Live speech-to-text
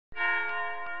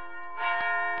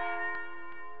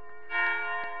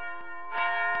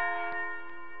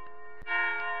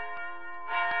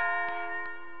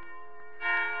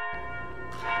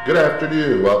Good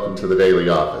afternoon. Welcome to the Daily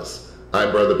Office.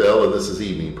 I'm Brother Bill, and this is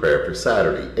evening prayer for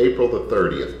Saturday, April the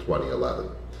 30th,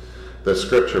 2011. The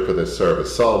scripture for this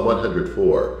service, Psalm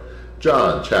 104,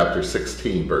 John chapter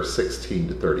 16, verse 16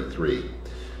 to 33,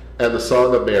 and the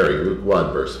Song of Mary, Luke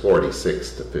 1, verse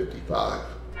 46 to 55.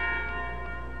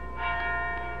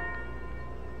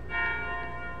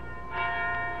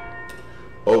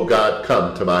 O God,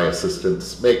 come to my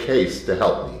assistance. Make haste to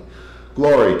help me.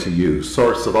 Glory to you,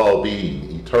 source of all being,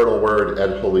 eternal Word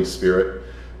and Holy Spirit,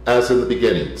 as in the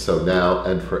beginning, so now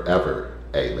and forever.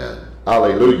 Amen.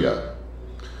 Alleluia.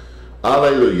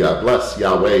 Alleluia. Bless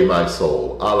Yahweh, my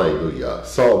soul. Alleluia.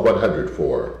 Psalm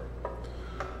 104.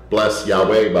 Bless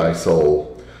Yahweh, my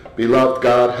soul. Beloved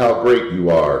God, how great you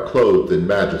are, clothed in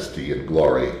majesty and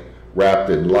glory, wrapped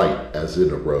in light as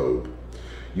in a robe.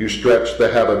 You stretch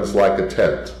the heavens like a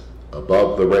tent.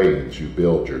 Above the rains you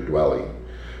build your dwelling.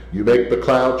 You make the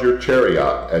clouds your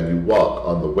chariot, and you walk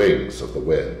on the wings of the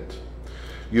wind.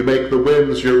 You make the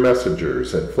winds your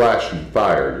messengers, and flashing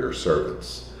fire your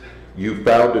servants. You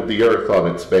founded the earth on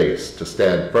its base to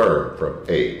stand firm from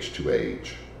age to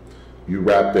age. You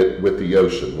wrapped it with the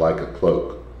ocean like a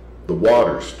cloak. The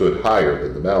waters stood higher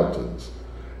than the mountains.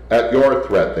 At your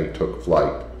threat they took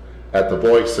flight. At the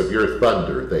voice of your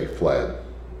thunder they fled.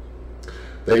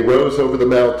 They rose over the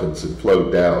mountains and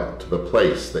flowed down to the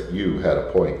place that you had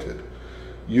appointed.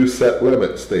 You set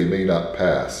limits they may not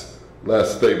pass,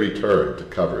 lest they return to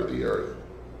cover the earth.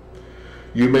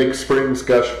 You make springs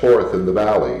gush forth in the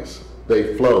valleys.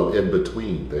 They flow in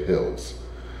between the hills.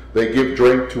 They give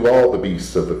drink to all the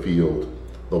beasts of the field.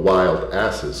 The wild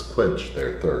asses quench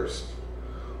their thirst.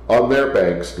 On their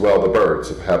banks dwell the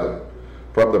birds of heaven.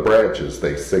 From the branches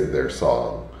they sing their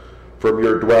song. From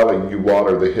your dwelling you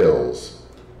water the hills.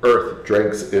 Earth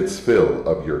drinks its fill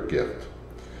of your gift.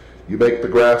 You make the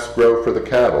grass grow for the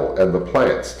cattle and the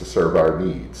plants to serve our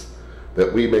needs,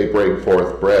 that we may bring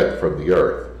forth bread from the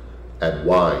earth and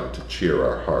wine to cheer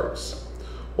our hearts,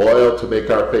 oil to make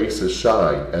our faces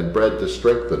shine and bread to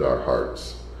strengthen our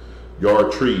hearts. Your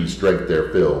trees drink their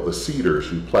fill, the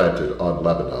cedars you planted on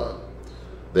Lebanon.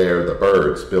 There the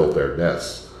birds build their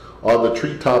nests. On the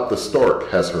treetop the stork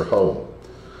has her home.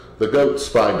 The goats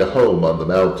find a home on the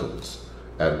mountains,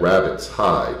 and rabbits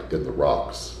hide in the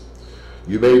rocks.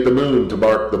 You made the moon to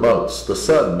mark the months. The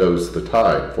sun knows the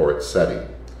time for its setting.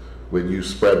 When you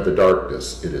spread the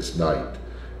darkness, it is night,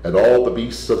 and all the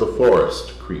beasts of the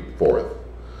forest creep forth.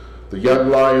 The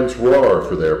young lions roar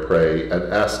for their prey and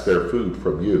ask their food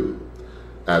from you.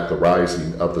 At the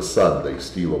rising of the sun they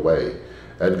steal away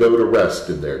and go to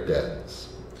rest in their dens.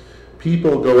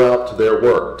 People go out to their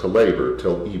work to labor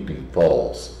till evening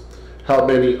falls. How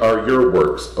many are your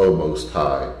works, O Most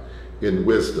High? In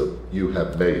wisdom you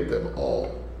have made them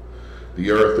all.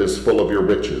 The earth is full of your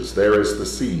riches. There is the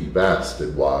sea, vast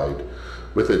and wide,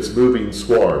 with its moving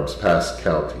swarms past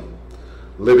counting,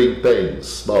 living things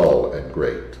small and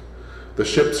great. The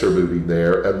ships are moving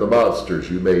there, and the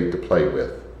monsters you made to play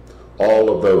with.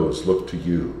 All of those look to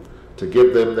you, to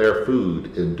give them their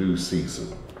food in due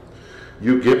season.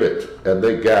 You give it, and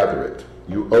they gather it.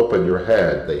 You open your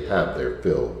hand, they have their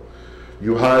fill.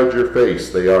 You hide your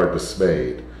face, they are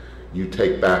dismayed. You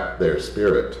take back their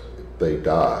spirit, they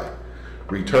die,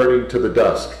 returning to the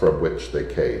dust from which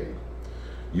they came.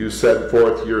 You send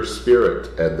forth your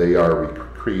spirit, and they are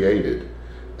created,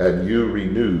 and you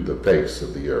renew the face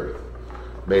of the earth.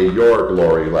 May your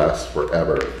glory last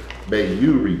forever. May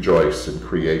you rejoice in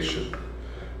creation.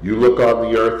 You look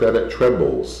on the earth, and it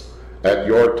trembles. At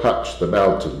your touch the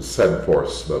mountains send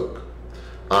forth smoke.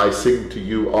 I sing to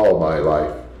you all my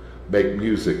life. Make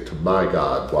music to my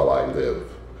God while I live.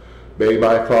 May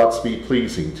my thoughts be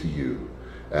pleasing to you,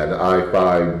 and I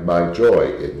find my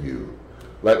joy in you.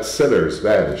 Let sinners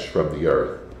vanish from the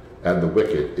earth, and the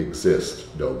wicked exist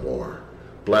no more.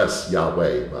 Bless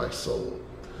Yahweh, my soul.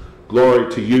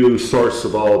 Glory to you, source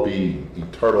of all being,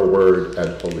 eternal Word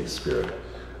and Holy Spirit,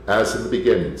 as in the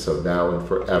beginning, so now and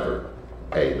forever.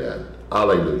 Amen.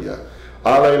 Alleluia.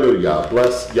 Alleluia.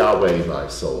 Bless Yahweh, my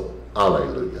soul.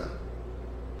 Alleluia.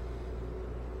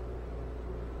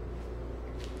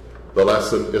 The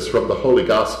lesson is from the Holy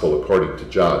Gospel according to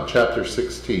John, chapter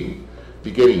 16,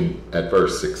 beginning at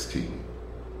verse 16.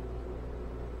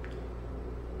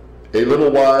 A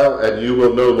little while, and you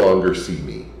will no longer see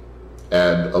me,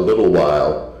 and a little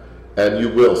while, and you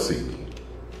will see me.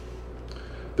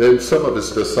 Then some of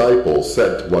his disciples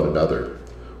said to one another,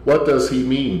 "What does he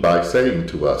mean by saying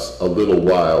to us, 'A little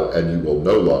while, and you will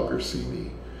no longer see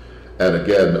me,' and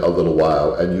again, 'A little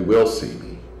while, and you will see me,'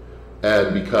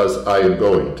 and because I am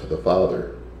going to the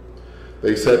Father?"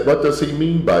 They said, "What does he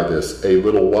mean by this, 'a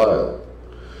little while'?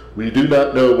 We do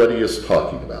not know what he is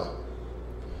talking about."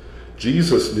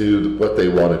 Jesus knew what they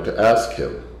wanted to ask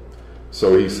him.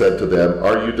 So he said to them,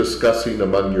 "Are you discussing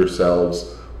among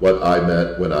yourselves what I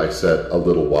meant when I said, 'A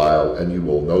little while, and you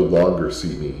will no longer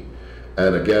see me,'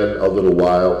 and again, 'A little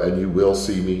while, and you will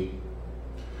see me'?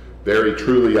 Very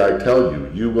truly I tell you,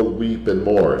 you will weep and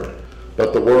mourn,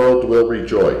 but the world will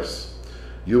rejoice.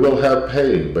 You will have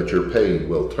pain, but your pain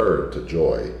will turn to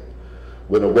joy.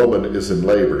 When a woman is in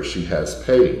labor, she has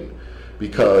pain,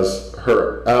 because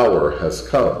her hour has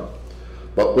come.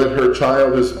 But when her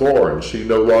child is born, she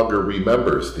no longer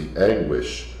remembers the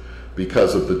anguish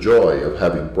because of the joy of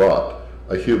having brought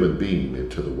a human being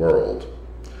into the world.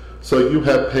 So you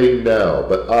have pain now,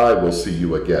 but I will see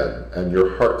you again, and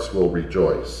your hearts will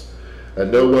rejoice,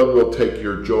 and no one will take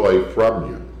your joy from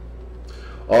you.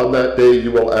 On that day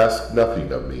you will ask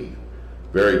nothing of me.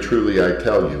 Very truly I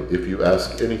tell you, if you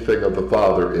ask anything of the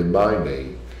Father in my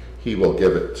name, he will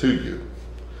give it to you.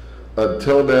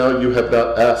 Until now you have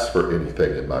not asked for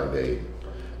anything in my name.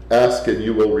 Ask and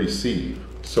you will receive,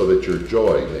 so that your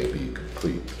joy may be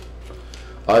complete.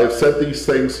 I have said these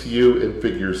things to you in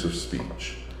figures of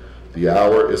speech. The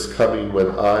hour is coming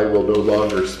when I will no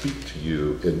longer speak to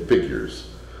you in figures,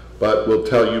 but will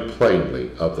tell you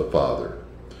plainly of the Father.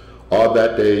 On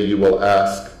that day you will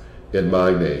ask in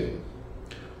my name.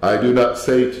 I do not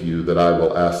say to you that I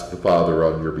will ask the Father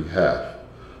on your behalf,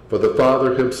 for the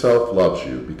Father himself loves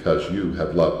you because you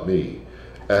have loved me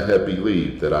and have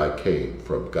believed that I came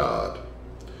from God.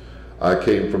 I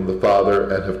came from the Father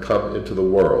and have come into the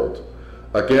world.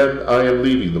 Again I am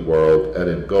leaving the world and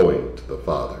am going to the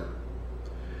Father."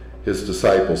 His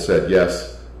disciples said,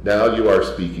 "Yes, now you are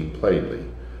speaking plainly,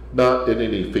 not in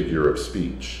any figure of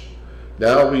speech.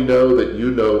 Now we know that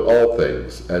you know all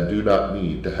things and do not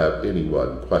need to have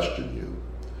anyone question you.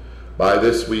 By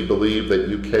this we believe that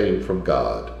you came from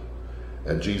God."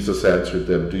 And Jesus answered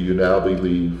them, "Do you now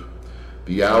believe?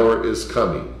 The hour is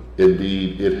coming,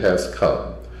 indeed it has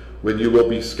come, when you will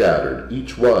be scattered,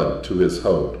 each one to his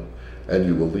home, and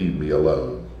you will leave me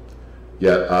alone.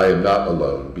 Yet I am not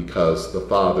alone, because the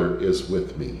Father is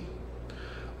with me.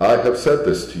 I have said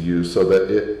this to you so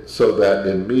that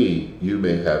in me you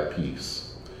may have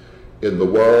peace. In the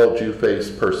world you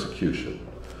face persecution,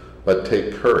 but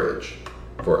take courage,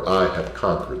 for I have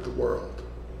conquered the world."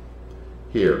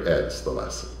 Here ends the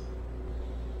lesson.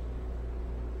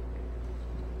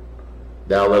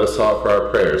 Now let us offer our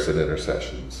prayers and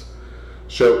intercessions.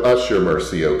 Show us your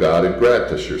mercy, O God, and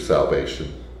grant us your salvation.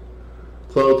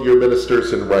 Clothe your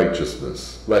ministers in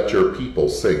righteousness. Let your people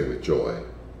sing with joy.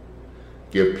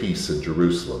 Give peace in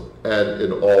Jerusalem and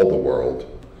in all the world,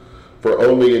 for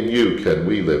only in you can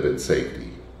we live in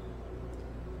safety.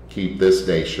 Keep this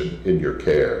nation in your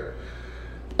care,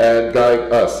 and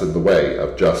guide us in the way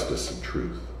of justice and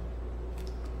truth.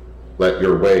 Let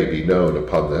your way be known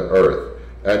upon the earth,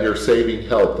 and your saving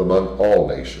health among all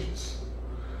nations.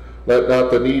 Let not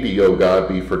the needy, O God,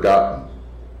 be forgotten,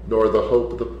 nor the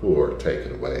hope of the poor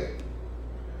taken away.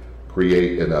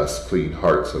 Create in us clean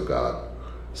hearts, O God.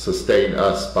 Sustain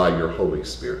us by your Holy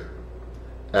Spirit,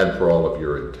 and for all of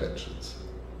your intentions.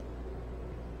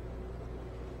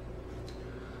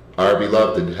 Our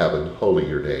beloved in heaven, holy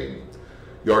your name.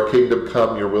 Your kingdom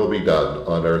come, your will be done,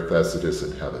 on earth as it is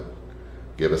in heaven.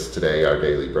 Give us today our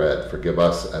daily bread. Forgive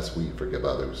us as we forgive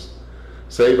others.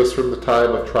 Save us from the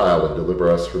time of trial and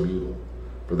deliver us from evil.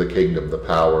 For the kingdom, the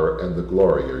power, and the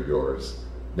glory are yours,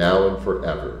 now and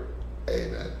forever.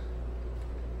 Amen.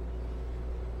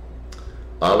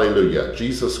 Alleluia.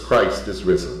 Jesus Christ is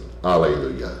risen.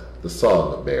 Alleluia. The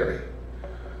Song of Mary.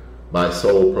 My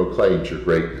soul proclaims your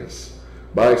greatness.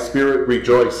 My spirit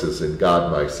rejoices in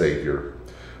God my Savior.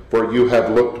 For you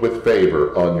have looked with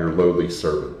favor on your lowly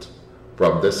servant.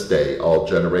 From this day all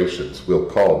generations will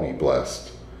call me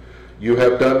blessed. You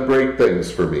have done great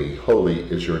things for me. Holy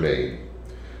is your name.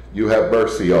 You have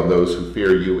mercy on those who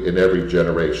fear you in every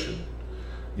generation.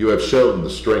 You have shown the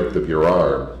strength of your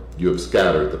arm. You have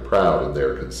scattered the proud in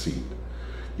their conceit.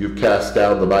 You've cast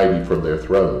down the mighty from their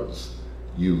thrones.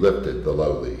 You lifted the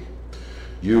lowly.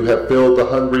 You have filled the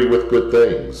hungry with good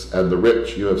things, and the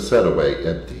rich you have sent away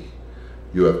empty.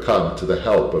 You have come to the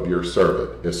help of your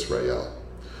servant Israel.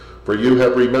 For you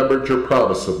have remembered your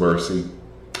promise of mercy,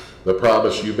 the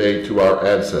promise you made to our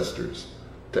ancestors,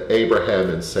 to Abraham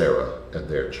and Sarah and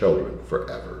their children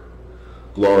forever.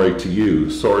 Glory to you,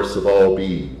 source of all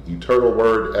being, eternal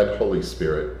Word and Holy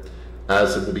Spirit,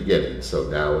 as in the beginning, so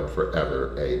now and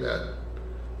forever. Amen.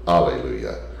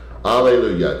 Alleluia.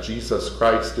 Alleluia. Jesus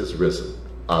Christ is risen.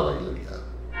 Alleluia.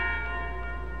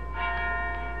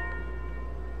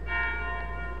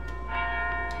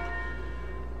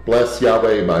 Bless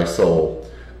Yahweh, my soul,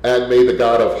 And may the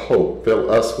God of hope fill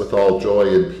us with all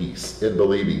joy and peace in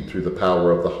believing through the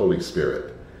power of the Holy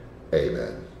Spirit.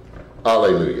 Amen.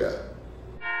 Alleluia.